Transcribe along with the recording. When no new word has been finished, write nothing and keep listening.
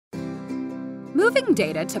Moving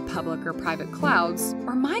data to public or private clouds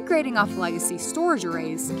or migrating off legacy storage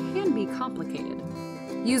arrays can be complicated.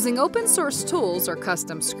 Using open-source tools or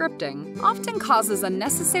custom scripting often causes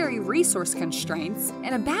unnecessary resource constraints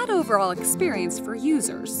and a bad overall experience for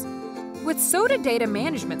users. With Soda data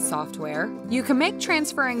management software, you can make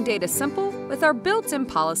transferring data simple with our built-in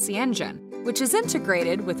policy engine, which is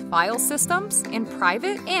integrated with file systems in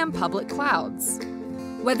private and public clouds.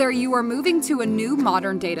 Whether you are moving to a new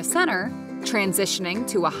modern data center, transitioning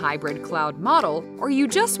to a hybrid cloud model, or you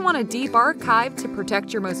just want a deep archive to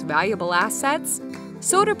protect your most valuable assets,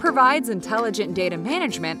 Soda provides intelligent data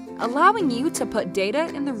management, allowing you to put data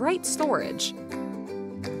in the right storage.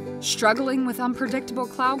 Struggling with unpredictable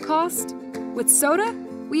cloud cost? With Soda,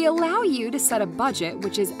 we allow you to set a budget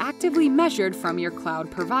which is actively measured from your cloud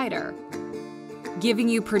provider, giving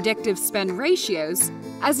you predictive spend ratios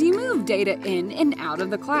as you move data in and out of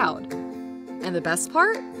the cloud. And the best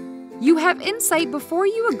part? You have insight before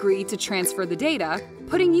you agree to transfer the data,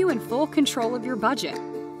 putting you in full control of your budget.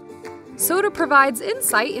 Soda provides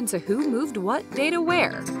insight into who moved what data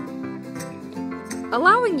where,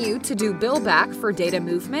 allowing you to do bill back for data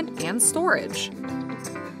movement and storage.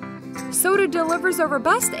 Soda delivers a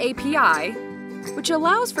robust API, which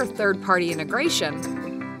allows for third-party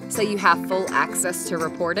integration, so you have full access to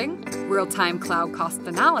reporting, real-time cloud cost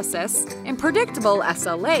analysis, and predictable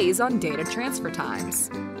SLAs on data transfer times.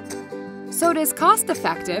 Soda is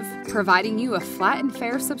cost-effective, providing you a flat and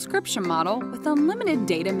fair subscription model with unlimited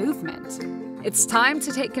data movement. It's time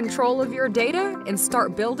to take control of your data and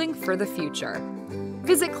start building for the future.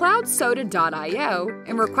 Visit CloudSoda.io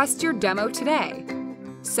and request your demo today.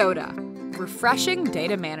 Soda, refreshing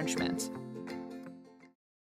data management.